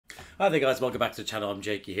Hi there guys, welcome back to the channel. I'm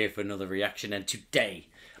Jakey here for another reaction, and today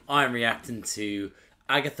I'm reacting to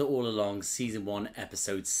Agatha All Along Season 1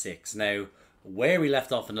 Episode 6. Now, where we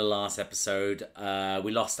left off in the last episode,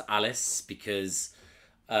 we lost Alice because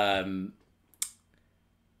Agatha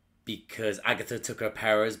took her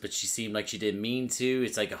powers, but she seemed like she didn't mean to.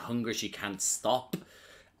 It's like a hunger she can't stop.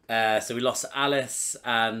 So we lost Alice,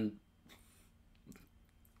 and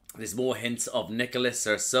there's more hints of Nicholas,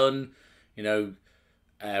 her son, you know,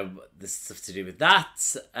 there's stuff to do with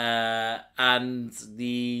that, and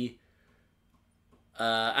we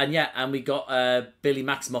got Billy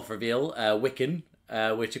Maximoff reveal, Wiccan,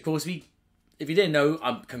 which of course if you didn't know,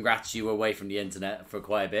 congrats, you were away from the internet for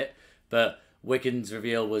quite a bit, but Wiccan's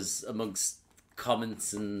reveal was amongst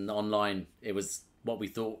comments and online. It was what we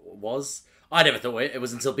thought it was. I never thought it. It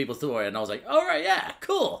was until people thought it, and I was like, all right, yeah,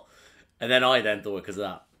 cool. And then I thought it because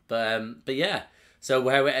of that. But yeah. So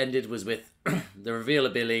how it ended was with the reveal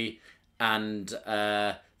of Billy and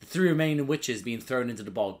the three remaining witches being thrown into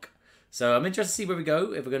the bog. So I'm interested to see where we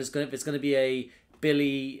go. If it's going to be a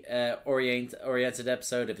Billy oriented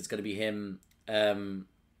episode, if it's going to be him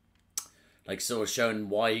like sort of showing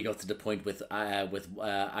why he got to the point with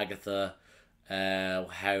Agatha,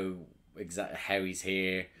 how he's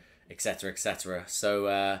here, etc., etc.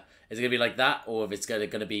 So is it going to be like that, or if it's going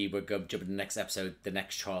to be we're going to jump into the next episode, the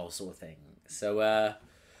next trial sort of thing? So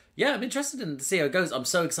yeah, I'm interested in to see how it goes. I'm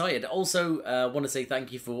so excited. Also, want to say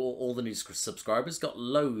thank you for all the new subscribers. Got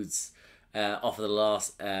loads off of the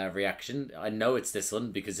last reaction. I know it's this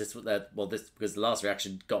one because because the last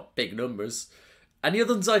reaction got big numbers, and the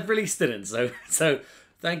other ones I've released didn't. So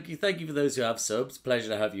thank you for those who have subs. Pleasure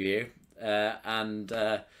to have you here.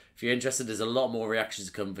 If you're interested, there's a lot more reactions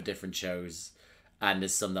to come for different shows, and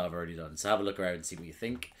there's some that I've already done. So have a look around and see what you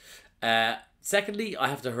think. Secondly, I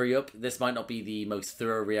have to hurry up. This might not be the most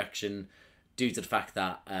thorough reaction due to the fact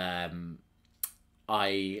that I'm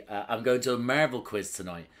going to a Marvel quiz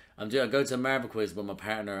tonight. I'm going to a Marvel quiz with my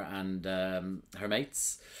partner and her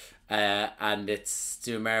mates, and it's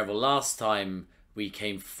to Marvel. Last time we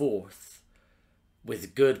came fourth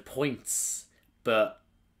with good points, but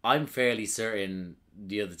I'm fairly certain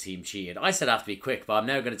the other team cheated. I said I have to be quick, but I'm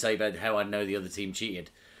now going to tell you about how I know the other team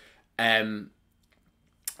cheated.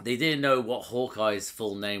 They didn't know what Hawkeye's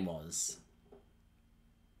full name was.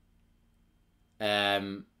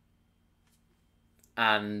 And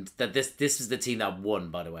that this was the team that won,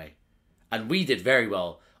 by the way. And we did very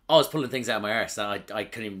well. I was pulling things out of my arse that I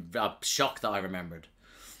couldn't even... I'm shocked that I remembered.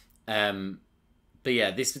 But yeah,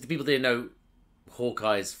 the people didn't know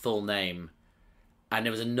Hawkeye's full name. And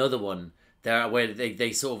there was another one there where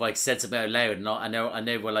they sort of like said something out loud, and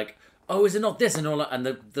they were like, oh, is it not this? And all that, and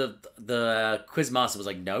the quizmaster was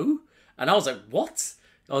like, no. And I was like, what?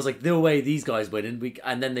 I was like, no way, these guys win.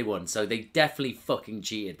 And then they won. So they definitely fucking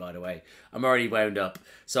cheated, by the way. I'm already wound up.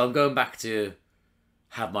 So I'm going back to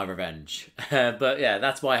have my revenge. But yeah,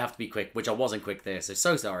 that's why I have to be quick, which I wasn't quick there.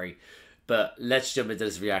 So sorry. But let's jump into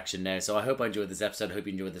this reaction now. So I hope I enjoyed this episode. I hope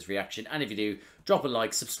you enjoyed this reaction. And if you do, drop a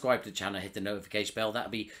like, subscribe to the channel, hit the notification bell.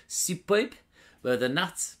 That'd be superb. But other than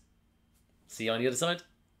that, see you on the other side.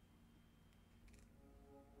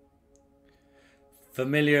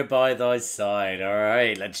 Familiar by thy side.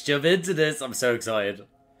 Alright, let's jump into this. I'm so excited.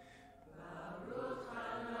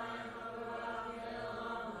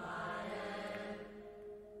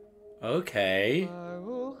 Okay.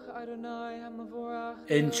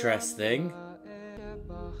 Interesting.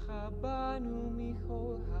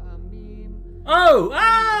 Oh!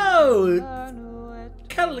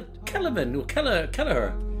 Kellerman, or Kelleher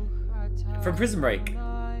from Prison Break.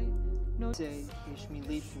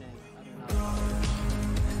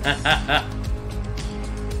 I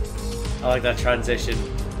like that transition.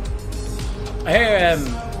 I hear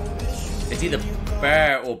it's either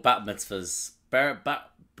bar or bat mitzvahs. Bar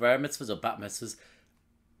mitzvahs or bat mitzvahs.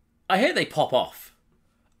 I hear they pop off.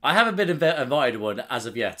 I haven't been invited to one as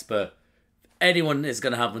of yet, but anyone is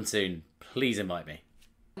going to have one soon. Please invite me.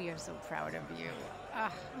 We are so proud of you.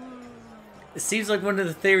 It seems like one of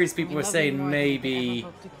the theories people were saying maybe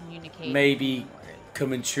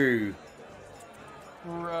coming true.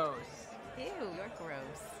 Gross. Ew, you're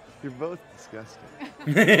gross. You're both disgusting.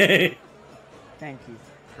 Thank you.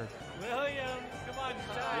 Perfect. William, come on,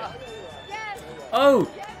 stop. Yes! Oh!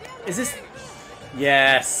 Is this...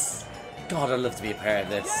 Yes! God, I'd love to be a part of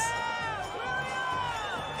this.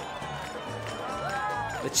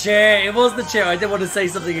 The chair! It was the chair! I didn't want to say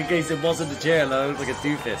something in case it wasn't the chair and I looked like a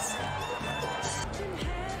doofus.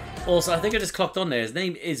 Also, I think I just clocked on there. His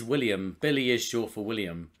name is William. Billy is short for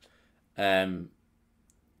William.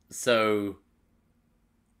 So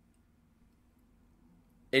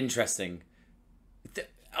interesting.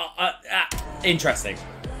 Interesting.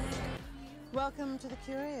 Welcome to the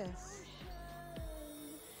Curious.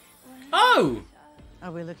 Oh!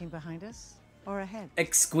 Are we looking behind us or ahead?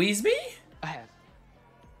 Excuse me? I have.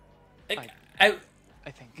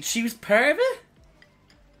 I think. she was part of it?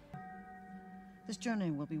 This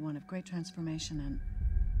journey will be one of great transformation and...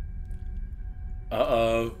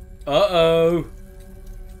 Uh-oh. Uh-oh.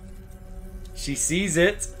 She sees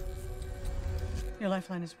it. Your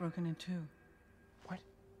lifeline is broken in two. What?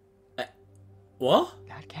 What?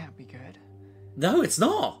 That can't be good. No, it's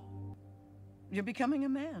not. You're becoming a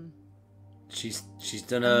man. She's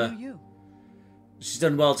done A a... new you. She's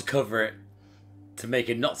done well to cover it. To make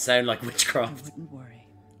it not sound like I witchcraft. wouldn't worry.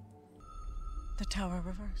 The tower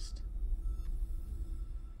reversed.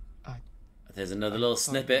 There's another little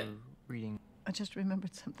snippet. Reading. I just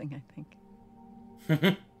remembered something, I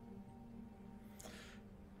think.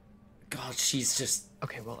 God, she's just...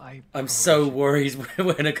 Okay, well, I'm so worried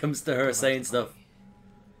when it comes to her saying stuff.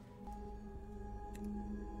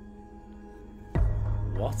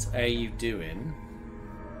 What are you doing?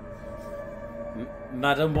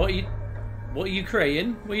 Madam, what are you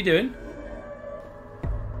creating? What are you doing?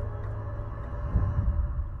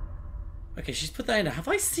 Okay, she's put that in. Have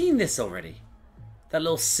I seen this already? That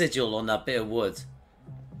little sigil on that bit of wood.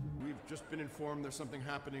 We've just been informed there's something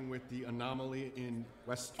happening with the anomaly in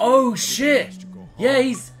West. Oh shit! Yeah,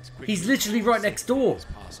 he's literally right next door.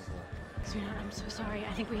 Sweetheart, I'm so sorry.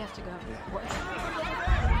 I think we have to go.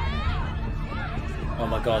 Oh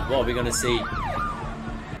my god, what are we gonna see?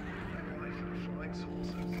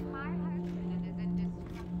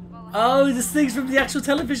 Oh, this thing's from the actual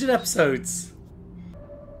television episodes.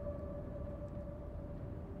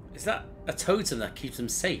 Is that a totem that keeps them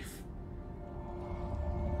safe?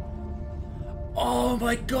 Oh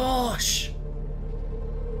my gosh!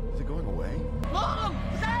 Is it going away?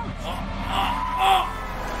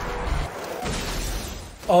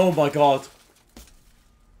 Oh my god.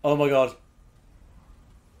 Oh my god.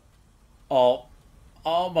 Oh.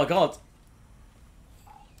 Oh my god.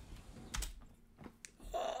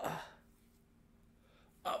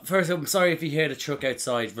 First, I'm sorry if you hear the truck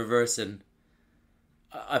outside reversing.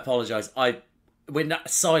 I apologise. When that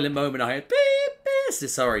silent moment, I heard beep, beep. So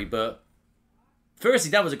sorry, but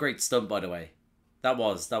firstly, that was a great stunt, by the way. That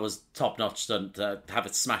was top-notch stunt to have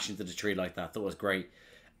it smash into the tree like that. That was great.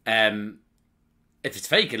 If it's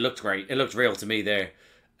fake, it looked great. It looked real to me there.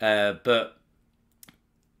 But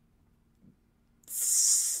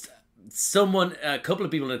a couple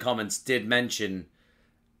of people in the comments did mention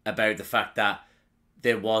about the fact that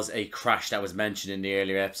there was a crash that was mentioned in the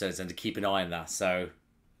earlier episodes and to keep an eye on that. So,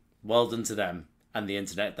 well done to them and the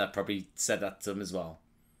internet that probably said that to them as well.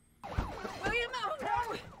 William, no,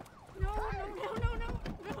 no! No, no, no, no,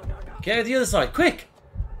 no, no, no. Get out the other side, quick!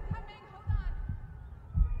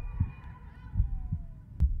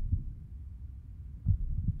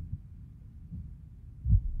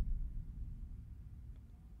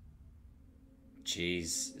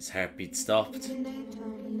 Jeez, his heartbeat stopped.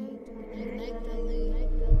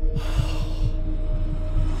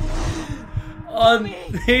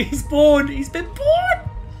 He's born! He's been born!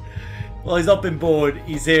 Well, he's not been born,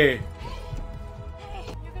 he's here. Hey,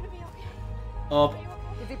 you're gonna be okay. Oh,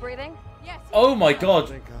 Is he breathing? Yes. oh my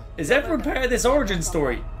god! Is everyone part of this origin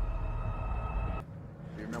story?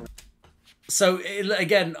 So,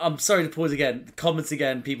 again, I'm sorry to pause again. Comments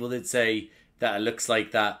again, people did say that it looks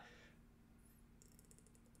like that.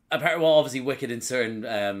 Apparently, well, obviously, Wicked in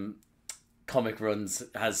certain comic runs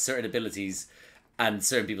has certain abilities, and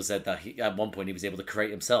certain people said that at one point he was able to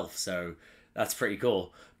create himself, so that's pretty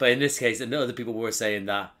cool. But in this case, and other people were saying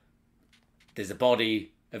that there's a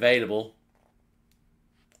body available,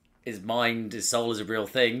 his mind, his soul is a real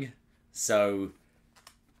thing, so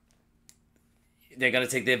they're going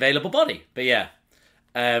to take the available body. But yeah,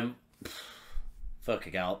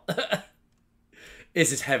 fucking hell.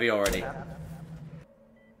 This is heavy already.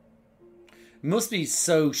 Must be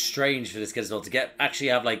so strange for this kid as well to actually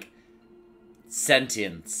have like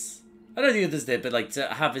sentience. I don't think others did, but like to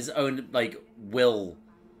have his own like will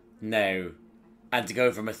now, and to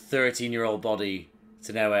go from a 13-year-old body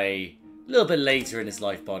to now a little bit later in his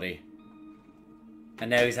life body,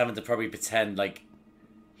 and now he's having to probably pretend like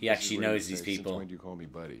he actually knows these people. When do you call me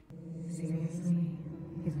buddy? Seriously,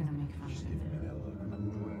 he's gonna make fun of it.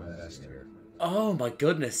 I'm doing my best here. Oh my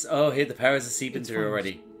goodness! Oh, here the powers are seeping through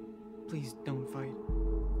already. Please don't fight.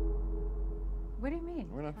 What do you mean?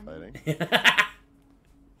 We're not fighting.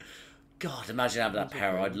 God, imagine having that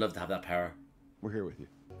power. I'd love to have that power. We're here with you.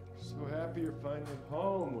 So happy you're finally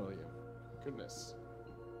home, William. Goodness.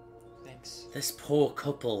 Thanks. This poor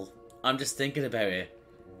couple. I'm just thinking about it.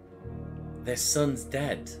 Their son's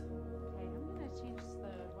dead.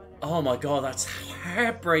 Oh my god, that's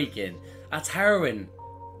heartbreaking. That's harrowing.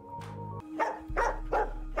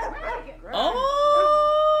 Oh!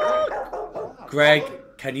 Greg,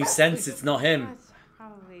 can you sense it's not him?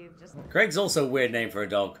 Probably just. Greg's also a weird name for a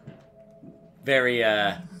dog. Very,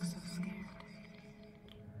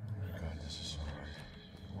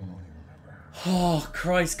 Oh,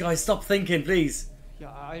 Christ, guys, stop thinking, please.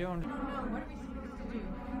 Yeah, I don't. What are we supposed to do?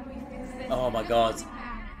 How do we fix this? Oh my god.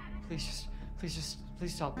 Please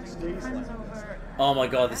stop. Oh my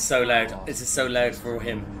god, it's so loud. This is so loud for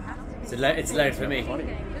him. It's loud for me.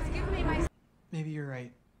 Just give me my. Maybe you're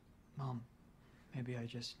right, Mom. Maybe I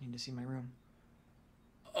just need to see my room.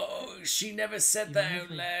 Oh, she never said that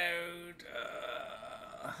out loud.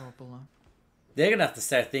 Go up alone. They're gonna have to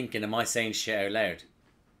start thinking, am I saying shit out loud?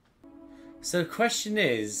 So the question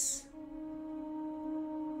is...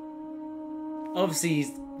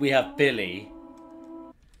 Obviously, we have Billy.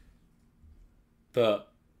 But...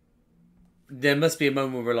 There must be a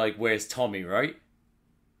moment where we're like, where's Tommy, right?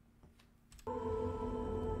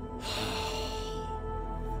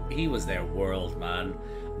 He was their world, man.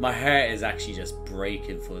 My heart is actually just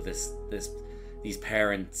breaking for these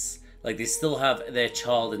parents. Like, they still have their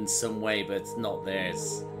child in some way, but it's not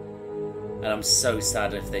theirs. And I'm so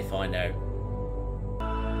sad if they find out.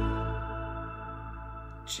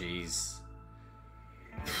 Jeez.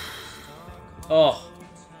 Oh.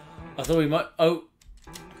 I thought we might... Oh.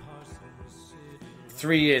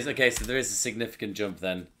 3 years. Okay, so there is a significant jump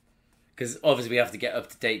then. Because obviously we have to get up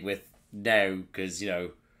to date with now. Because, you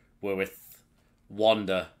know, we're with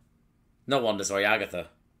Wanda. Not Wanda, sorry, Agatha.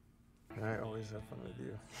 I always have fun with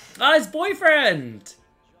you. Ah, his boyfriend!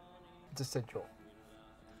 It's a sigil.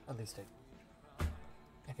 At least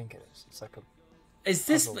I think it is. It's like a Is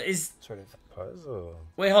this... puzzle, is Sort of puzzle.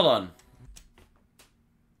 Wait, hold on.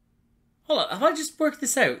 Hold on, have I just worked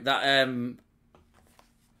this out? That,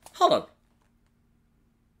 Hold on.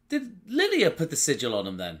 Did Lilia put the sigil on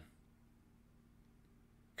him then?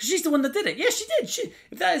 Because she's the one that did it. Yeah, she did.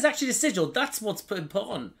 If that is actually the sigil, that's what's been put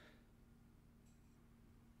on.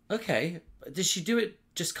 Okay. Did she do it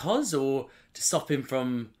just cause, or to stop him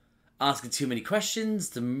from asking too many questions,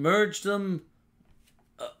 to merge them?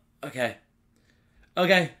 Okay.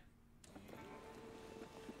 Okay.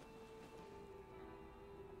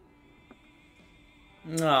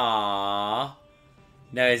 Aww.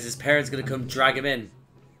 Now is his parents gonna come drag him in?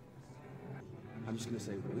 I'm just gonna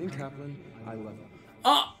say, William Kaplan, I love you.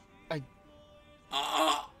 Oh! I-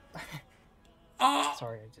 Oh! Oh!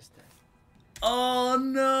 sorry, I just Oh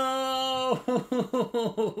no!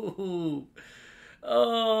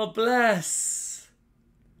 Oh, bless.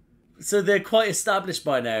 So they're quite established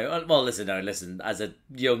by now. Well, listen. As a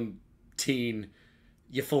young teen,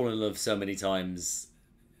 you fall in love so many times,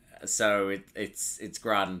 so it's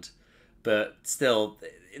grand. But still,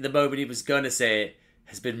 the moment he was gonna say it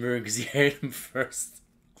has been ruined because he heard him first.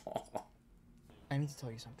 Oh. I need to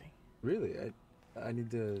tell you something. Really? I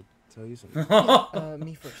need to tell you something.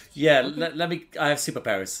 Me first. Yeah, Okay. let me. I have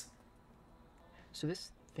superpowers. So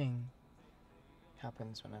this thing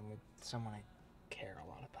happens when I'm with someone I care a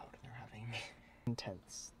lot about and they're having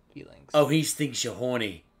intense feelings. Oh, he thinks you're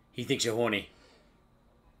horny. He thinks you're horny.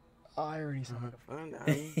 I already said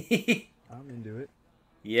it. I'm into it.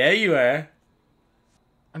 Yeah, you are.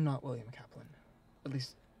 I'm not William Kaplan. At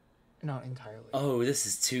least, not entirely. Oh, this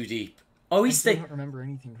is too deep. Oh, I he's still don't remember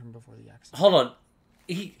anything from before the accident. Hold on.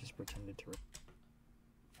 Just pretended to.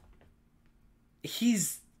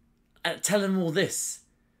 He's telling him all this,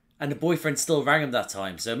 and the boyfriend still rang him that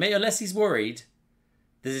time. So maybe, unless he's worried,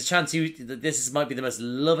 there's a chance that might be the most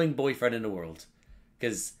loving boyfriend in the world.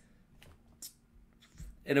 Because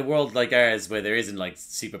in a world like ours, where there isn't like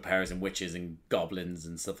superpowers and witches and goblins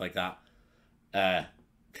and stuff like that,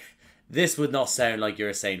 this would not sound like you're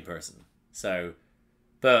a sane person. So,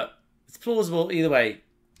 but it's plausible either way.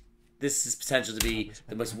 This has potential to be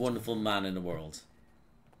the most wonderful man in the world.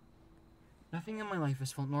 Nothing in my life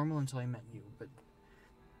has felt normal until I met you, but.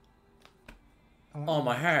 Oh,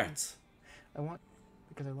 my heart.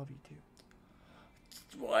 Because I love you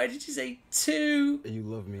too. Why did you say two? You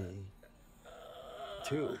love me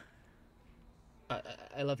too.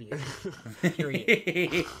 I love you.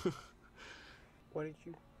 Period. What did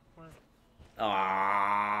you want?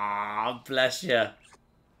 Ah, bless you.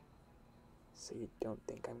 So you don't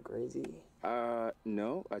think I'm crazy?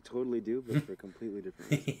 No, I totally do, but for completely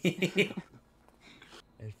different reasons.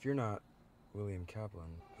 If you're not William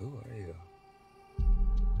Kaplan, who are you?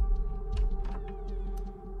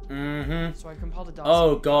 Mm-hmm. So I compiled a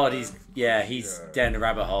Oh God, he's down the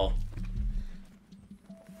rabbit hole.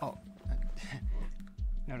 Oh.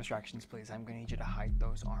 No distractions, please. I'm gonna need you to hide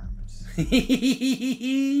those arms.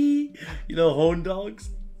 You know, horn dogs.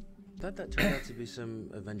 I thought that turned out to be some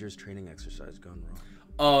Avengers training exercise gone wrong.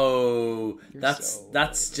 Oh, You're that's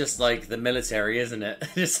so just like the military, isn't it?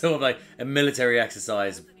 Just sort of like a military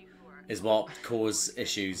exercise is what cause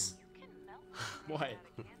issues. What?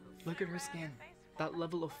 Look at her skin. That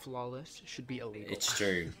level of flawless should be illegal. It's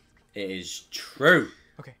true. It is true.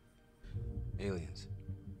 Okay. Aliens.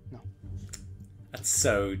 No. That's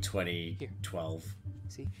so 2012.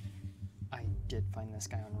 See? I did find this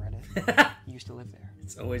guy on Reddit. He used to live there.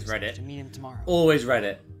 It's always Supposed Reddit. to meet him tomorrow. Always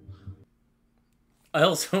Reddit. I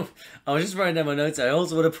was just writing down my notes. I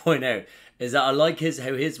also want to point out is that I like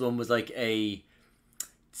how his one was like a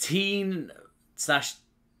teen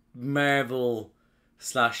 / Marvel /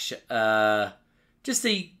 just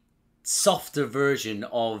a softer version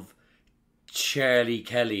of Charlie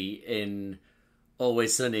Kelly in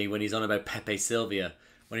Always Sunny when he's on about Pepe Sylvia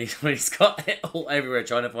when he's got it all everywhere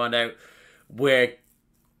trying to find out where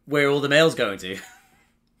all the mail's going to.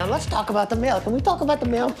 Now let's talk about the mail. Can we talk about the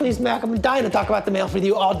mail, please, Mac? I'm dying to talk about the mail with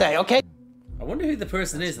you all day, okay? I wonder who the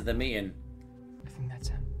person is that they're meeting. I think that's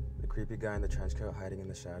him. The creepy guy in the trench coat hiding in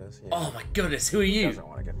the shadows. Yeah. Oh my goodness, who are He you? doesn't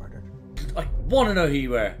want to get murdered. I want to know who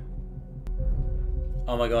you are.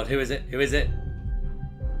 Oh my god, who is it? Who is it?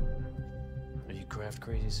 Are you Craft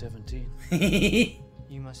Crazy 17?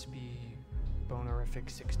 You must be Bonerific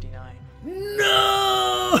 69.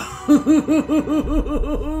 No!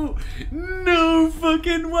 No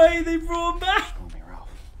fucking way they brought him back! Call me Ralph.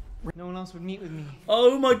 No one else would meet with me.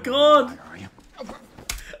 Oh my god! Are you?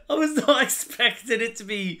 I was not expecting it to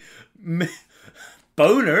be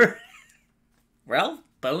Boner. Ralph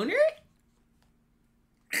Boner?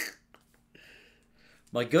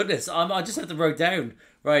 My goodness, I just have to write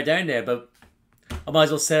it down there, but I might as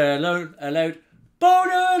well say it aloud.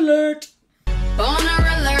 Boner alert! Boner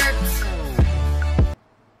alert!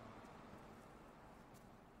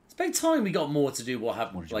 It's about time we got more to do what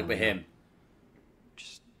happened, What did you like with wanna him.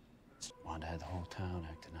 Just wanted to have the whole town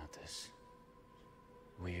acting out this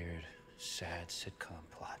weird, sad sitcom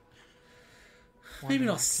plot. Maybe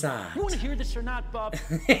not sad. You want to hear this or not, Bob?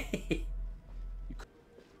 It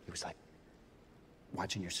was like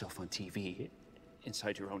watching yourself on TV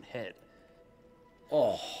inside your own head.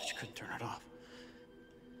 Oh, But you couldn't turn it off.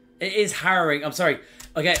 it is harrowing. I'm sorry.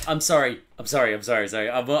 Okay, I'm sorry. I'm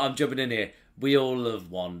jumping in here. We all love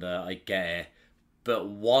Wanda. I get it. But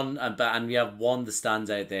and we have one that stands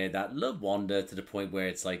out there that love Wanda to the point where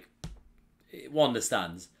it's like Wanda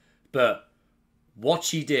stands. But what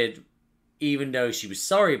she did, even though she was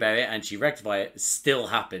sorry about it and she rectified it, still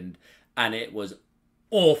happened, and it was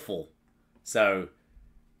awful. So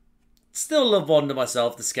still love Wanda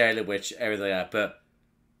myself, the Scarlet Witch, everything like that, but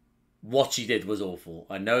what she did was awful.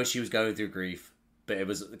 I know she was going through grief, but it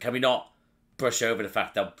was. Can we not brush over the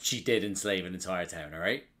fact that she did enslave an entire town? All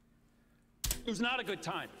right. It was not a good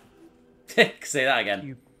time. Say that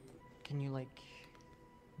again. Can you like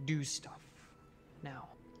do stuff now?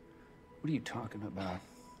 What are you talking about?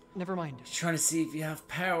 Never mind. Trying to see if you have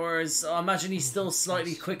powers. I imagine he's still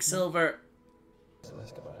slightly Quicksilver.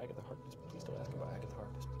 Ask about Agatha Harkness. Please don't ask about Agatha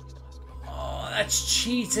Harkness. Please don't ask about Oh, that's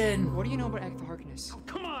cheating. What do you know about Agatha Harkness?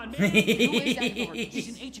 Come on, man! Who is Agatha Harkness? She's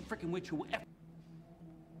an ancient freaking witch who...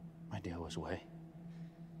 My deal was way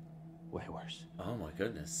worse. Oh my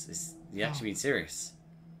goodness. Is he actually being serious?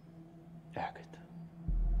 Agatha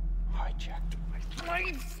hijacked my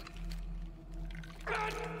life.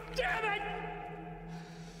 God damn it!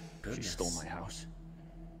 Goodness. She stole my house.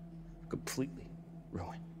 Completely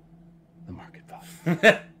ruined the market value.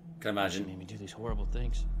 Can She imagine. made me do these horrible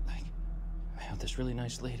things. Like, I held this really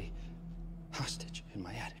nice lady hostage in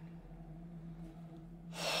my attic.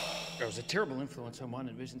 There was a terrible influence on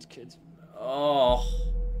Wanda Vision's kids. Oh.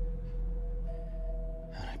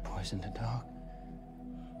 And I poisoned a dog.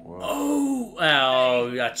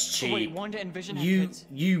 Oh, that's cheap. Wait, Wanda and Vision have You kids?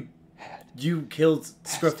 you killed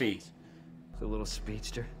Scruffy. The little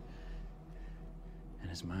speedster. And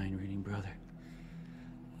his mind-reading brother.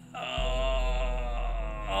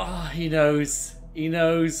 Oh, he knows. He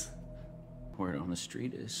knows. Word on the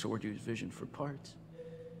street is Sword used Vision for parts.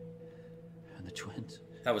 And the twins.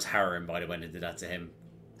 That was harrowing, by the way, when they did that to him.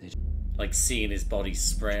 They Like seeing his body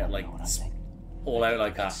spread, like know what I think. all out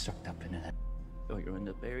like that. Sucked up into that. Oh, you'll end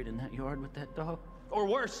up buried in that yard with that dog? Or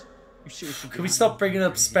worse. You seriously Can we stop bringing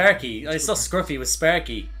up Sparky? It's not Scruffy, it was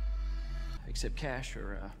Sparky. Accept cash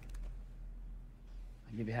or, I'll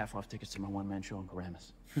give you half off tickets to my one-man show in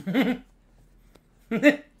Paramus. I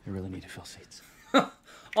really need to fill seats.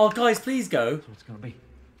 Oh, guys, please go. So it's gonna be.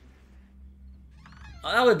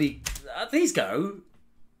 That would be. Please go.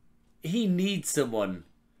 He needs someone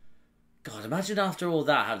God, imagine after all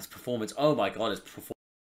that, how his performance... Oh my God, his performance...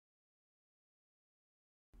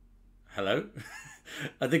 Hello?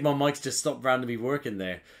 I think my mic's just stopped randomly working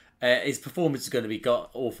there. His performance is going to be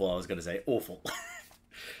awful, I was going to say. Awful.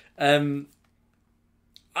 I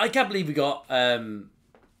can't believe we got Evan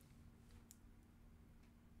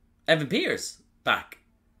Peters back.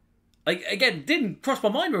 Like, again, didn't cross my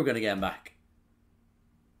mind we were going to get him back.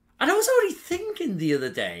 And I was already thinking the other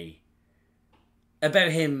day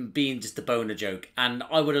about him being just a boner joke, and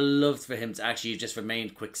I would have loved for him to actually just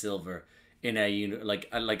remain Quicksilver in a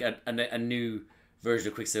a new version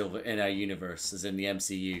of Quicksilver in our universe, as in the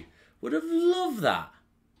MCU. Would have loved that.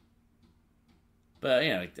 But, you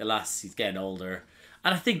know, alas, he's getting older.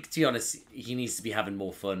 And I think, to be honest, he needs to be having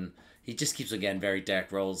more fun. He just keeps on getting very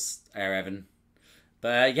dark roles, Evan.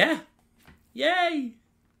 But, yeah. Yay!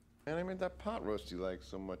 And I made that pot roast you like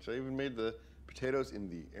so much. I even made the potatoes in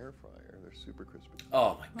the air fryer. They're super crispy.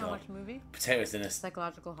 Oh, my God. Watch a movie? Potatoes in a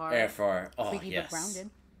Psychological horror. air fryer. Oh, Freaky yes. but grounded.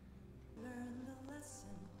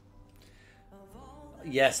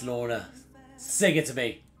 Yes, Lorna. Sing it to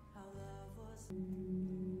me.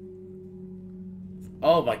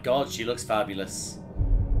 Oh my God, she looks fabulous.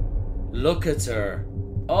 Look at her.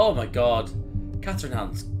 Oh my God. Catherine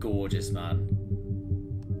Hahn's gorgeous, man.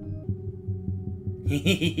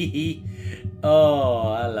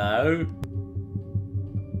 Oh, hello.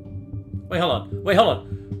 Wait, hold on. Wait, hold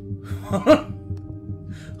on.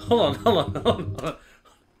 Hold on.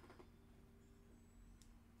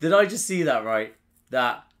 Did I just see that right?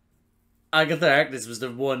 That Agatha Harkness was the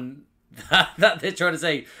one that they're trying to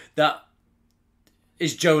say that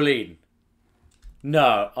is Jolene.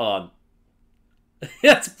 No, hold on.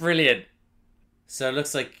 That's brilliant. So it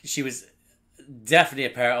looks like she was definitely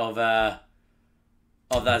a part of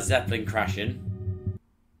that Zeppelin crashing.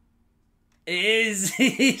 It is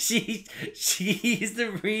she's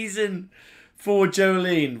the reason for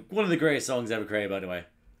Jolene. One of the greatest songs ever created, by the way.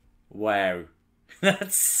 Wow.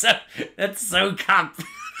 That's so camp. Of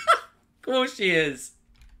course she is.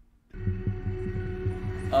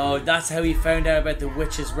 Oh, that's how he found out about the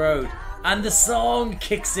Witch's Road. And the song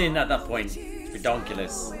kicks in at that point. It's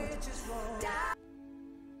ridiculous.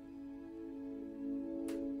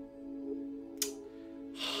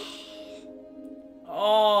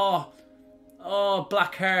 Oh,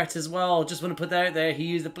 Black Heart as well. Just want to put that out there. He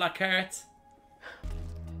used the Black Heart.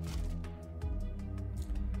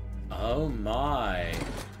 Oh my.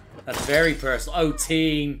 That's very personal. Oh,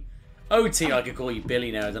 teen. Oh, teen. I could call you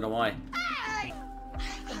Billy now. I don't know why.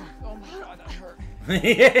 Oh my God, that hurt.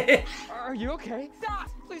 Are you okay? Stop!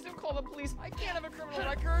 Please don't call the police. I can't have a criminal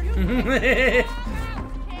record.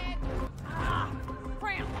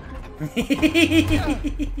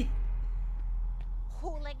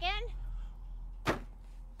 Hooligan?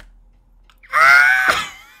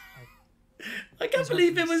 I can't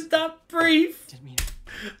believe it was that brief. Didn't mean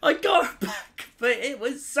I got her back, but it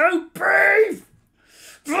was so brief.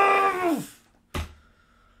 The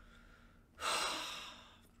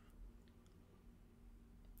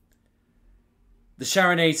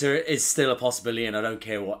Sharonator is still a possibility, and I don't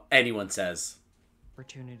care what anyone says.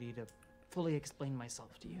 opportunity to fully explain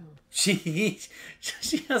myself to you. She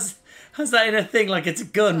has that in her thing like it's a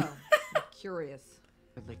gun. Oh, I'm curious.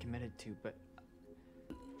 Really committed to, but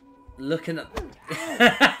Looking at...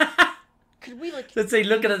 could we like? Let's say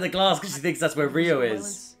looking at the glass because she thinks that's where Rio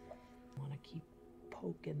is. Want to keep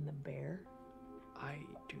poking the bear? I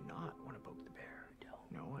do not want to poke the bear.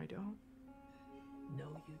 No, I don't.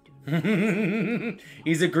 No, you do not.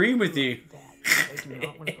 He's agreeing with you. I do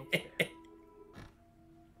not want to poke the bear.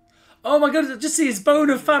 Oh my god, just see his bone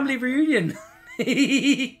of family reunion.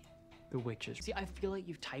 The witches. See, I feel like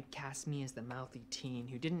you've typecast me as the mouthy teen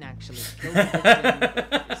who didn't actually kill the victim,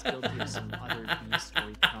 but is guilty of some other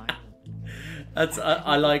B-story crime. That's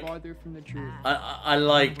I like. Farther from the truth. I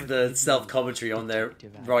like the self-commentary on their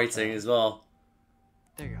writing as well.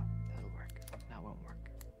 There you go. That'll work. That won't work.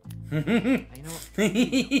 You know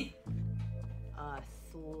what?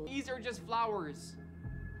 These are just flowers.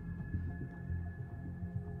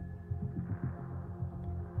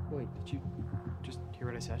 Wait, did you just hear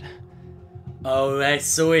what I said? Oh, I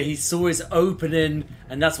saw it. He saw his opening,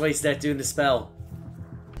 and that's why he started doing the spell.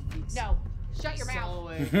 No, shut your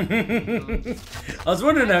mouth. I was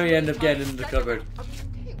wondering how he ended up getting in the cupboard.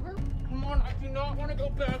 Okay, come on, I do not want to go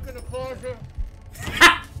back in the closet.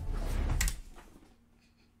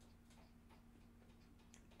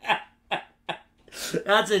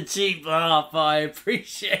 That's a cheap laugh. I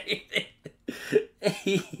appreciate it.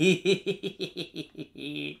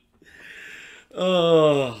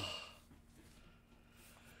 Oh.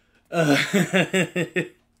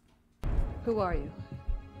 Who are you?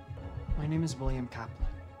 My name is William Kaplan.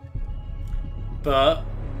 But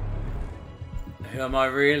who am I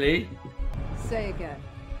really? Say again.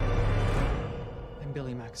 I'm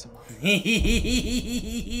Billy Maximoff.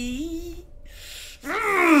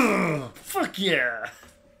 Fuck yeah!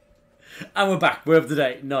 And we're back. We're up to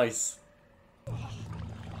date. Nice.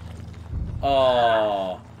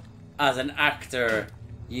 Oh, as an actor,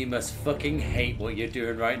 you must fucking hate what you're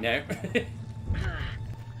doing right now.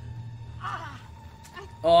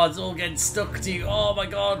 Oh, it's all getting stuck to you. Oh my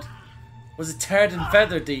god. Was it tarred and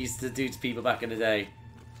feathered they used to do to people back in the day?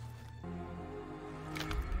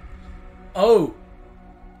 Oh!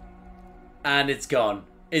 And it's gone.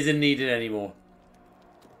 Isn't needed anymore.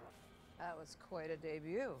 That was quite a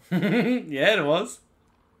debut. Yeah, it was.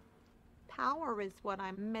 Power is what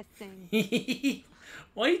I'm missing.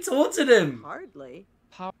 Why are you taunting him? Hardly.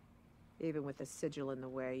 Power. Even with the sigil in the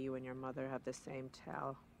way, you and your mother have the same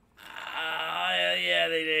tell. Yeah,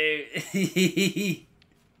 they do.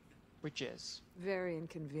 Which is? Very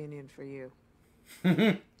inconvenient for you.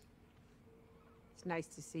 It's nice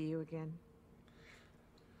to see you again.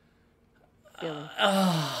 Billy.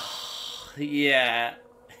 Oh, yeah.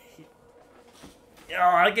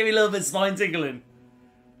 Oh, that gave me a little bit of spine tingling.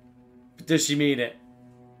 But does she mean it?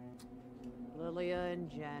 Lilia and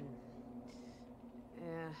Jen.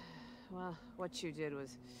 Yeah, well, what you did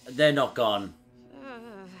was... They're not gone.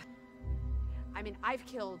 I mean, I've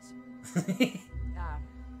killed...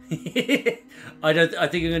 I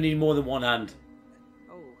think you're gonna need more than one hand.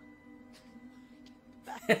 Oh.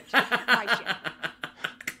 Right,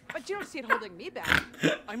 but you don't see it holding me back.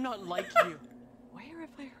 I'm not like you. Where have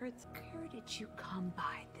I heard... Where did you come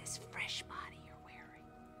by this fresh body you're wearing?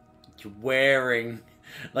 You're wearing...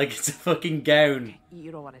 Like it's a fucking gown.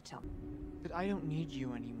 You don't want to tell me. But I don't need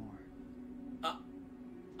you anymore.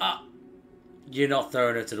 You're not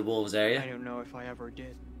throwing her to the wolves, are you? I don't know if I ever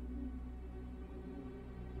did.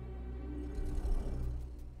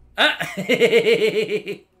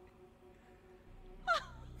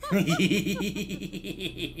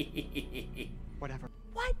 Whatever.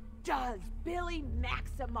 What does Billy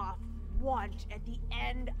Maximoff want at the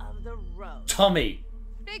end of the road? Tommy.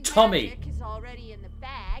 Big Tommy. Magic is already in the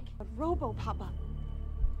bag. A Robo-Papa.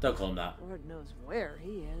 Don't call him that. Lord knows where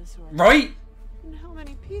he is. Or Right? in how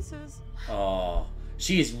many pieces? Oh,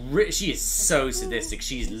 she is so sadistic.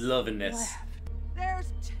 She's loving this.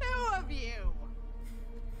 There's two of you.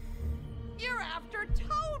 You're after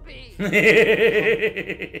Toby.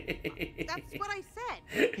 That's what I said.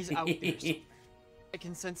 He's out there. I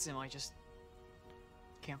can sense him. I just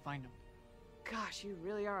can't find him. Gosh, you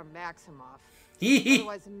really are a Maximoff.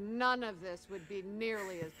 Otherwise, none of this would be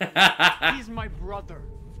nearly as bad. He's my brother.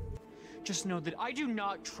 Just know that I do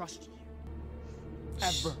not trust you.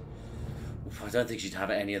 Ever. I don't think she'd have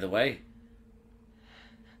it any other way.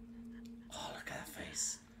 Oh, look at that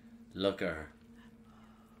face. Look at her.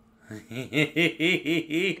 Got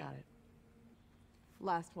it.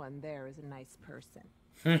 Last one there is a nice person.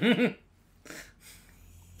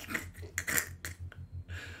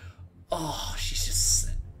 Oh, she's just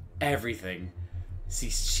everything.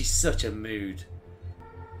 She's such a mood.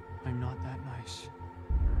 I'm not that nice.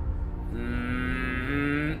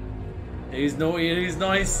 Who's naughty and who's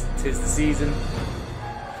nice? 'Tis the season.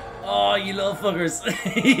 Oh, you little fuckers.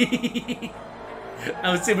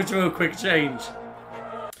 That was too much of a quick change.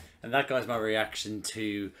 And that, guys, my reaction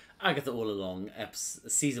to Agatha All Along,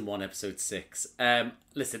 Season 1, Episode 6.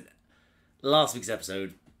 Listen, last week's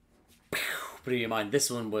episode, put it in your mind, this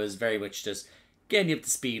one was very much just getting you up to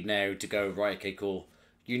speed now to go, right, okay, cool.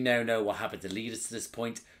 You now know what happened to lead us to this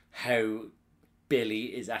point, how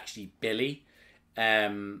Billy is actually Billy.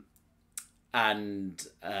 And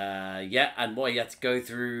what he had to go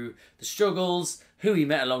through, the struggles, who he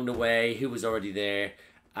met along the way, who was already there,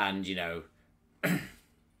 and, you know...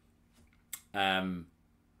 and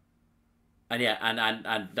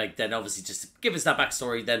like then obviously just give us that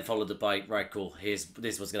backstory, then followed it by right, cool, this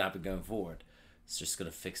is what's gonna happen going forward. It's just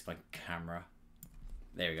gonna fix my camera.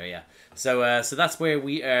 There we go. Yeah. So that's where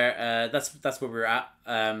we are. That's where we're at.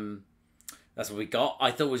 That's what we got.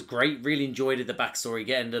 I thought it was great. Really enjoyed it. The backstory,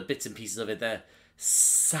 getting the bits and pieces of it. The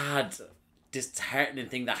sad, disheartening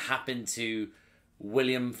thing that happened to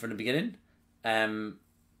William from the beginning.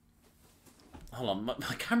 Hold on,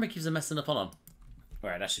 my camera keeps messing up. Hold on.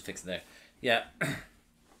 Alright, I should fix it there. Yeah.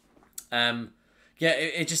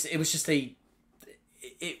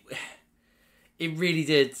 It really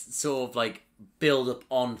did sort of like build up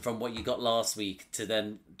on from what you got last week to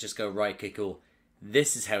then just go, right, okay, cool.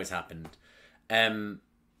 This is how it's happened.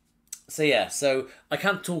 So I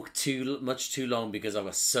can't talk too long because I've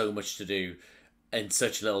got so much to do. in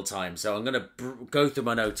such little time. So I'm gonna go through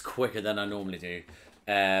my notes quicker than I normally do.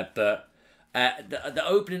 But the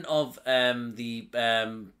opening of the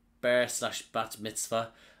Bear / Bat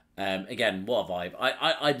Mitzvah, again, what a vibe.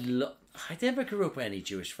 I never grew up with any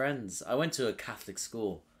Jewish friends. I went to a Catholic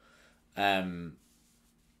school.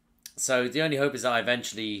 So the only hope is that I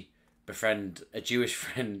eventually befriend a Jewish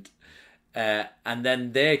friend, and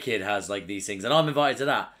then their kid has like these things, and I'm invited to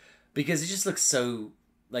that because it just looks so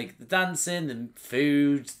like the dancing and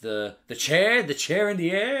food, the chair in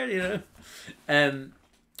the air, you know.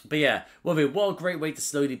 But yeah, what a great way to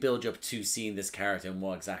slowly build you up to seeing this character and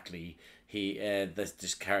what exactly he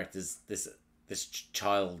this character's this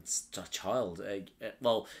child's child.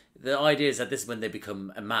 Well, the idea is that this is when they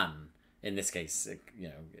become a man. In this case, you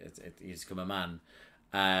know, he's become a man.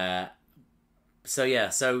 So yeah,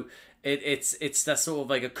 so it's that sort of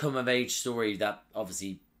like a come of age story that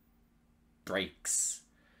obviously breaks.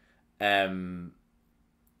 Yeah,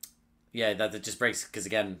 that it just breaks because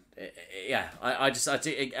again, yeah, I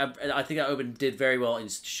think that Owen did very well in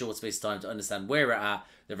just a short space of time to understand where we're at,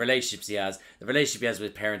 the relationships he has,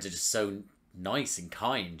 with parents are just so nice and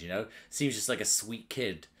kind. You know, seems just like a sweet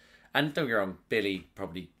kid, and don't get me wrong, Billy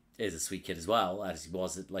probably is a sweet kid as well, as he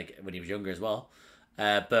was like when he was younger as well.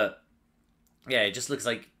 But yeah, it just looks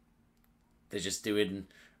like they're just doing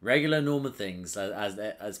regular normal things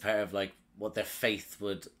as part of like what their faith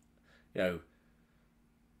would, you know,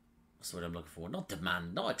 what's the word I'm looking for? Not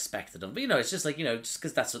demand, not expect of them, but you know, it's just like, you know, just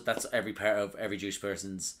because that's every part of every Jewish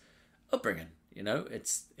person's upbringing. You know,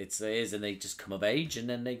 it is, and they just come of age and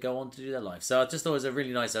then they go on to do their life. So I just thought it was a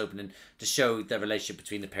really nice opening to show the relationship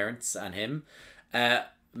between the parents and him.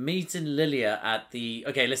 Meeting Lilia at the...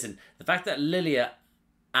 Okay, listen. The fact that Lilia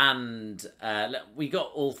and... we got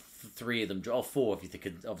all three of them... All four, if you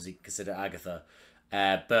could obviously consider Agatha.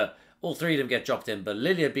 But all three of them get dropped in. But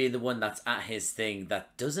Lilia being the one that's at his thing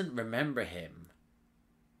that doesn't remember him.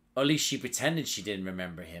 Or at least she pretended she didn't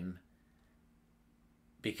remember him.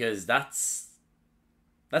 Because that's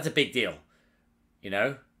a big deal. You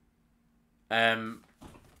know?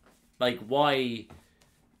 Like, why...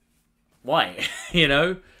 You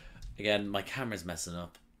know? Again, my camera's messing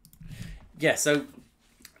up. Yeah, so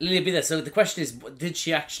Lilia be there. So the question is, did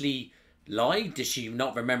she actually lie? Did she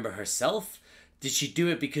not remember herself? Did she do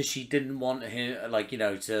it because she didn't want him, like, you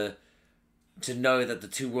know, to know that the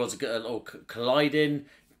two worlds are colliding?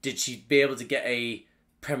 Did she be able to get a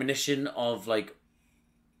premonition of, like,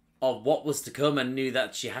 of what was to come and knew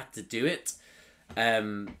that she had to do it? I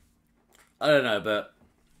don't know, but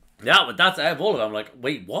yeah, that's out of all of them. I'm like,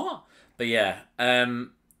 wait, what? But yeah,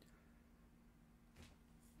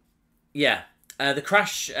 the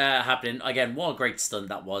crash happening again. What a great stunt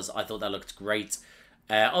that was! I thought that looked great.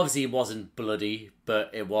 Obviously, it wasn't bloody,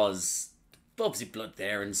 but it was obviously blood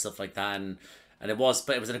there and stuff like that, and it was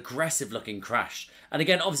an aggressive looking crash. And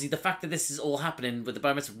again, obviously, the fact that this is all happening with the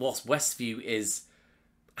biometric Westview is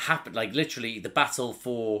like literally the battle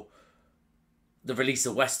for the release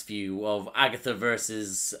of Westview of Agatha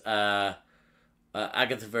versus.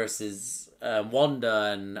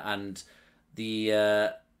 Wanda and the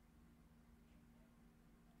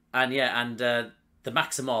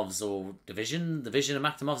Maximovs or division of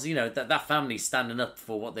Maximovs, you know, that family standing up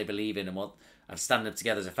for what they believe in and standing up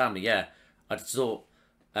together as a family. Yeah, I just thought,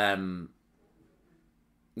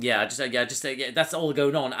 that's all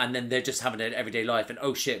going on, and then they're just having an everyday life, and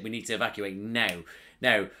oh shit, we need to evacuate now.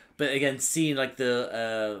 But again, seeing like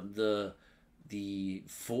the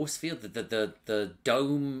force field, the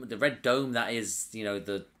dome, the red dome that is, you know,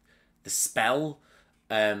 the spell,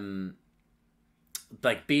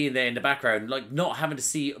 like being there in the background, like not having to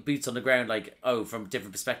see boots on the ground, like, oh, from a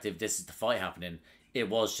different perspective, this is the fight happening. It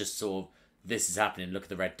was just sort of, this is happening, look at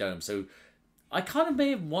the red dome. So I kind of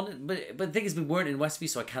may have wanted, but the thing is, we weren't in Westview,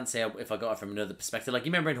 so I can't say if I got it from another perspective. Like,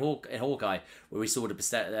 you remember in Hawkeye, where we saw the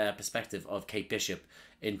perspective of Kate Bishop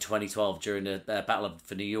in 2012 during the Battle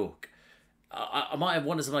for New York. I might have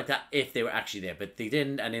wanted something like that if they were actually there, but they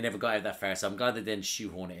didn't, and they never got out that far, so I'm glad they didn't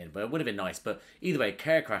shoehorn it in, but it would have been nice. But either way,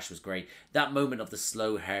 car crash was great. That moment of the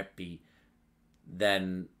slow heartbeat,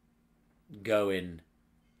 then going,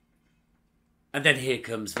 and then here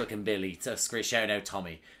comes fucking Billy to shouting out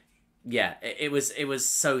Tommy. Yeah, it was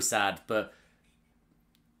so sad, but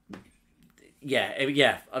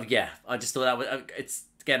I just thought that was, it's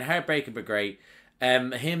again heartbreaking but great.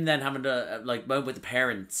 Him then having a moment with the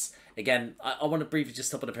parents. Again, I want to briefly just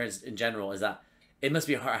stop on the parents in general, is that it must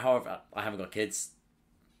be however, I haven't got kids,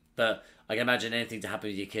 but I can imagine anything to happen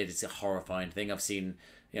with your kid, it's a horrifying thing. I've seen,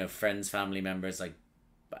 you know, friends, family members, like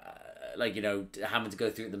you know, having to go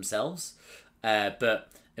through it themselves, but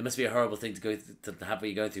it must be a horrible thing to have what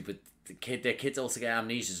you go through. But their kids also get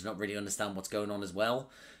amnesia, to not really understand what's going on as well.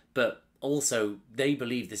 But also, they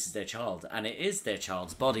believe this is their child, and it is their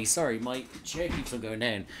child's body. Sorry, my chair keeps on going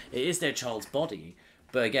down. It is their child's body,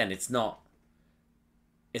 but again, it's not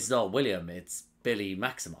William, it's Billy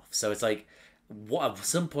Maximoff. So it's like, what at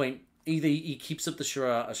some point, either he keeps up the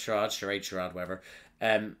charade, whatever,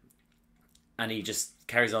 and he just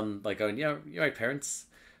carries on like going, yeah, you're right, parents,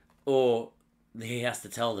 or he has to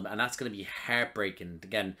tell them, and that's going to be heartbreaking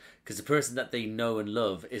again, because the person that they know and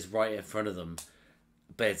love is right in front of them,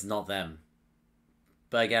 but it's not them.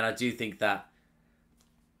 But again, I do think that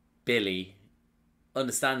Billy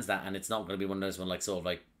understands that, and it's not going to be one of those like sort of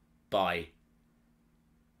like, bye.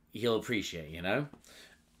 He'll appreciate, you know.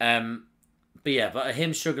 But yeah, but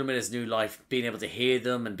him struggling with his new life, being able to hear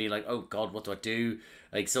them and being like, oh God, what do I do?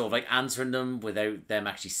 Like sort of like answering them without them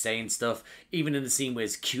actually saying stuff. Even in the scene with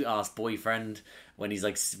his cute ass boyfriend, when he's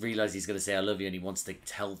like realized he's gonna say I love you and he wants to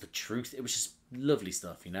tell the truth. It was just lovely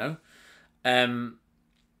stuff, you know.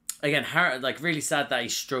 Again, like really sad that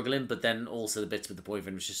he's struggling, but then also the bits with the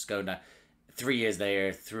boyfriend was just going that 3 years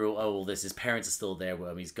later, through all this, his parents are still there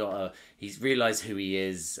with him. He's realized who he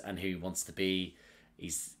is and who he wants to be.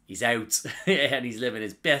 He's out and he's living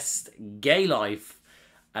his best gay life,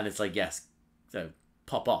 and it's like, yes, so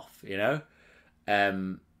pop off, you know.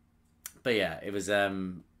 But yeah, it was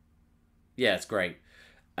yeah, it's great.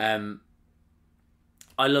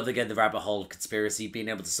 I love, again, the rabbit hole conspiracy, being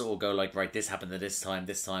able to sort of go like, right, this happened at this time,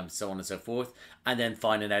 so on and so forth, and then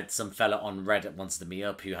finding out some fella on Reddit wants to meet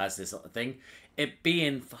up who has this sort of thing. It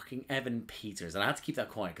being fucking Evan Peters, and I had to keep that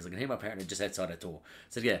quiet because I can hear my partner just outside the door.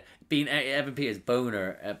 So yeah, being Evan Peters'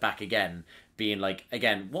 boner back again, being like,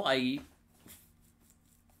 again, what a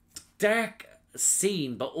dark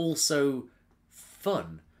scene, but also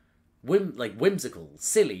fun. Whimsical,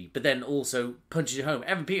 silly, but then also punches you home.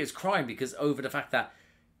 Evan Peters crying because over the fact that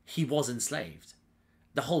he was enslaved.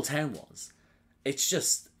 The whole town was. It's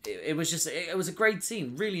just, it was a great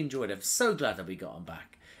scene. Really enjoyed it. I'm so glad that we got him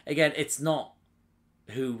back. Again, it's not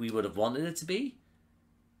who we would have wanted it to be.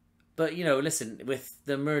 But, you know, listen, with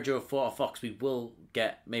the merger of Fox, we will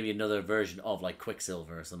get maybe another version of, like,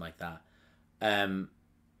 Quicksilver or something like that.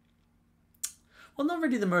 Well, not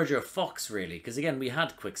really the merger of Fox, really, because, again, we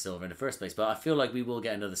had Quicksilver in the first place, but I feel like we will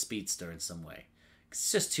get another Speedster in some way.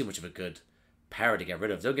 It's just too much of a good power to get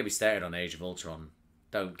rid of. Don't get me started on Age of Ultron.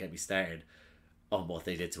 Don't get me started on what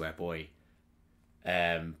they did to our boy.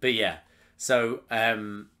 But, yeah. So, yeah,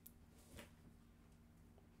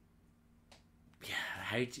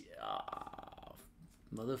 how'd you... Oh,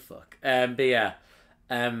 motherfuck. But, yeah.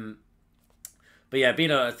 But, yeah,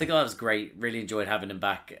 Bino, I think that was great. Really enjoyed having him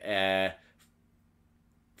back.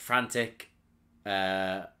 Frantic,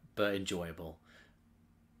 but enjoyable.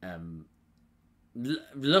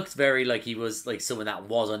 Looked very like he was like someone that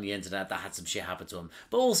was on the internet that had some shit happen to him,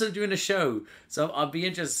 but also doing a show. So I'd be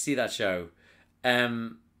interested to see that show.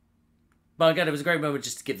 But again, it was a great moment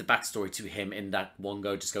just to give the backstory to him in that one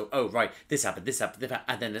go. Just go, oh right, this happened,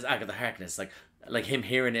 and then there's Agatha Harkness, like him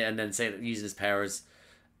hearing it and then saying using his powers.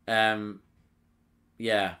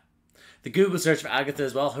 Yeah. The Google search for Agatha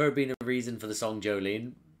as well, her being a reason for the song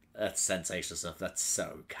Jolene. That's sensational stuff. That's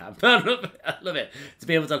so camp. I love it. To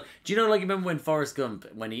be able to... Do you know, like, you remember when Forrest Gump,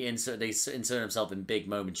 when they insert himself in big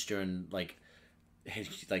moments during, like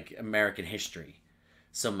American history.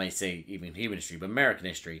 Some may say even human history, but American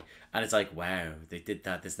history. And it's like, wow, they did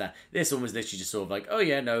that, this, that. This one was literally just sort of like, oh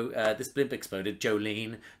yeah, no, this blimp exploded.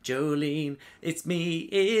 Jolene, it's me.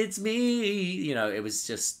 You know, it was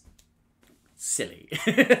just silly.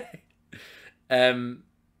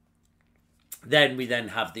 Then we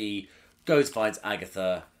have the goes finds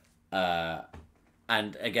Agatha,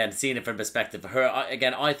 and again seeing it from perspective of her.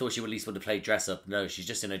 Again, I thought she at least would have played dress up. No, she's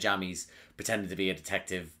just in her jammies pretending to be a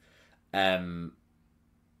detective.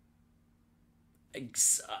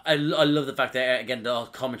 I love the fact that, again, the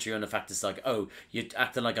commentary on the fact it's like, oh, you're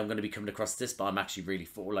acting like I'm going to be coming across this, but I'm actually really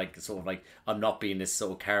I'm not being this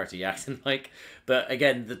sort of character you're acting like. But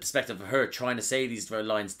again, the perspective of her trying to say these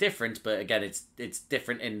lines different, but again, it's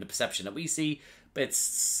different in the perception that we see, but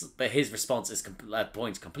his response is at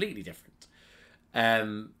points completely different.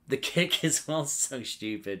 The kick is well so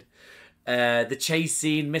stupid. The chase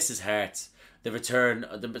scene, Mrs. Hart, the return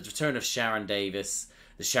of Sharon Davis,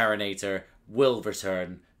 the Sharonator, will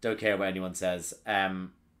return. Don't care what anyone says. But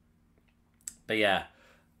yeah.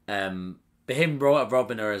 But him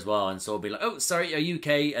robbing her as well, and so be like, oh, sorry, are you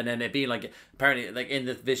okay? And then it being like, apparently, like in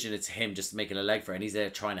the vision, it's him just making a leg for her, and he's there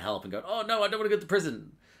trying to help and going, oh no, I don't want to go to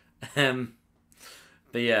prison.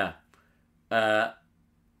 But yeah.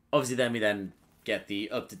 Obviously then we get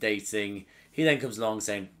the up-to-date thing. he then comes along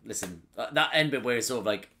saying, listen, that end bit where it's sort of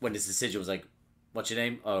like, when this decision was like, what's your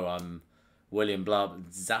name? Oh, I'm William William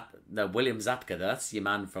Zapka. That's your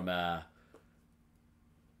man from,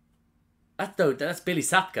 that's Billy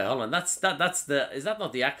Sapka. Hold on, is that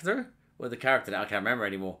not the actor? Or the character? I can't remember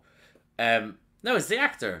anymore. No, it's the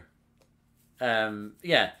actor.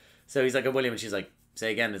 Yeah. So he's like a William, and she's like,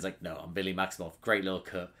 say again. It's like, no, I'm Billy Maximoff. Great little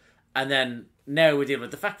cut. And then now we're dealing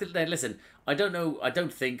with the fact that, listen, I don't know. I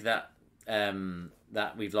don't think that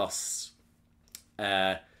that we've lost,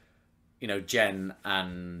 Jen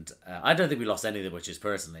and I don't think we lost any of the witches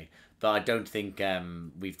personally, but I don't think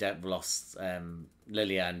we've lost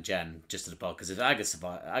Lilia and Jen just to the part, because if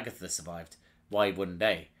Agatha survived, why wouldn't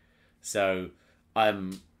they? So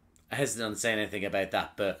I'm hesitant on saying anything about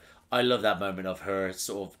that, but I love that moment of her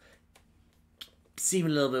sort of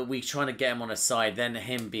seeming a little bit weak, trying to get him on her side, then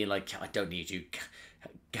him being like, I don't need you,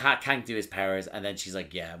 can't do his powers, and then she's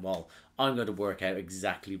like, yeah, well, I'm going to work out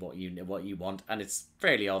exactly what you want, and it's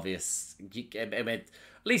fairly obvious. I mean, at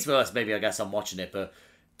least for us, maybe I guess I'm watching it, but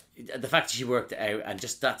the fact that she worked it out, and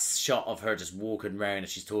just that shot of her just walking around and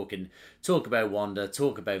she's talk about Wanda,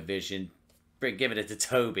 talk about Vision, giving it to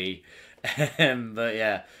Toby, but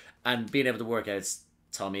yeah, and being able to work out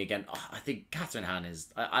Tommy again. Oh, I think Catherine Hahn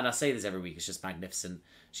is, and I say this every week, it's just magnificent.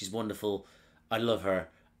 She's wonderful. I love her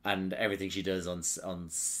and everything she does on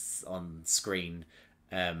screen.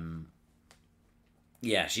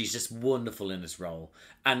 Yeah, she's just wonderful in this role.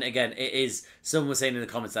 And again, it is, someone was saying in the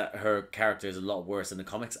comments that her character is a lot worse in the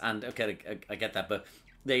comics, and okay, I get that, but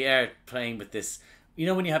they are playing with this,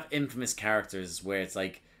 when you have infamous characters where it's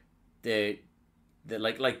like they're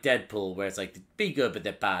like Deadpool, where it's like, be good but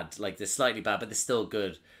they're bad, like they're slightly bad but they're still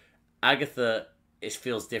good. Agatha, it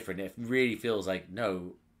feels different. It really feels like,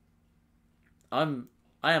 no, I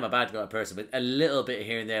am a bad guy person, but a little bit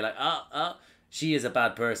here and there, like she is a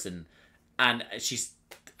bad person, and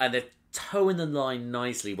they're towing the line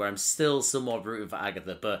nicely where I'm still somewhat rooting for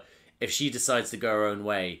Agatha, but if she decides to go her own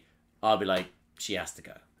way, I'll be like, she has to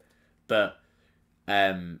go. But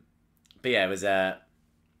yeah, it was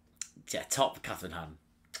top Catherine Hahn.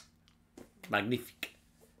 Magnifique.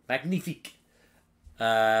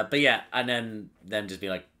 But yeah, and then just be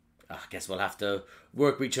like, I guess we'll have to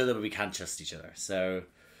work with each other, but we can't trust each other. So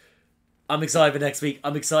I'm excited for next week.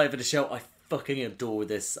 I'm excited for the show. I fucking adore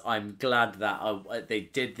this. I'm glad that they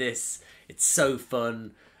did this. It's so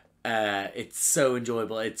fun. It's so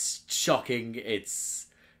enjoyable. It's shocking.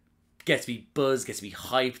 Gets me buzzed, gets me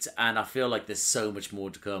hyped, and I feel like there's so much more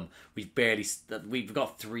to come. We've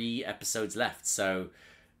got 3 episodes left, so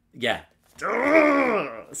yeah.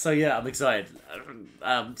 So yeah, I'm excited.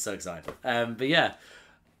 I'm so excited. But yeah,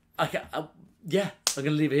 I'm gonna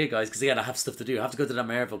leave it here, guys, because again, I have stuff to do. I have to go to that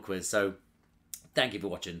Marvel quiz. So thank you for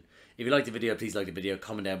watching. If you liked the video, please like the video.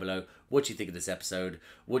 Comment down below what you think of this episode.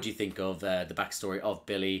 What do you think of the backstory of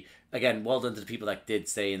Billy? Again, well done to the people that did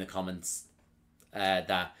say in the comments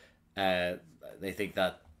that they think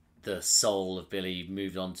that the soul of Billy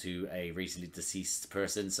moved on to a recently deceased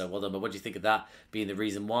person. So well done. But what do you think of that being the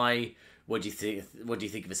reason why? What do you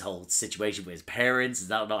think of his whole situation with his parents? Is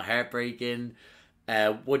that not heartbreaking?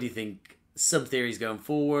 What do you think? Some theories going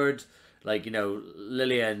forward, like,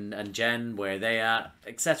 Lilia and Jen, where they at,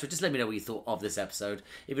 etc. Just let me know what you thought of this episode.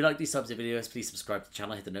 If you like these types of videos, please subscribe to the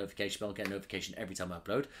channel, hit the notification bell, get a notification every time I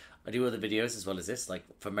upload. I do other videos as well as this, like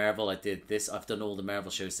for Marvel, I did this. I've done all the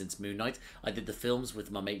Marvel shows since Moon Knight. I did the films with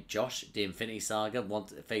my mate Josh, the Infinity Saga,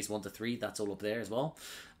 phase 1 to 3, that's all up there as well.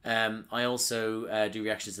 I also do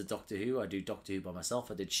reactions to Doctor Who. I do Doctor Who by myself.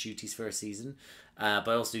 I did Shooty's first season. But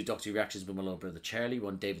I also do Doctor Who reactions with my little brother Charlie. We're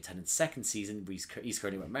on David Tennant's second season. He's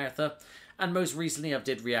currently with Martha. And most recently, I've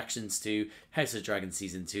did reactions to House of Dragons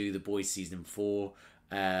Season 2, The Boys Season 4,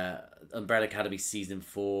 Umbrella Academy Season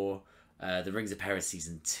 4, The Rings of Paris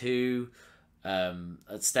Season 2.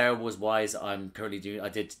 Star Wars wise, I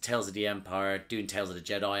did Tales of the Empire, doing Tales of the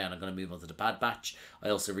Jedi, and I'm going to move on to the Bad Batch. I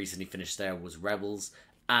also recently finished Star Wars Rebels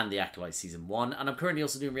and The Acolyte Season 1, and I'm currently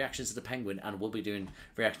also doing reactions to The Penguin, and we'll be doing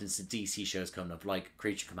reactions to DC shows coming up, like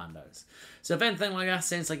Creature Commandos. So if anything like that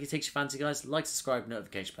sounds like it takes your fancy, guys, like, subscribe,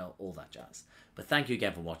 notification bell, all that jazz. But thank you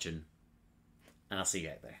again for watching, and I'll see you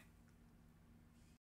out there.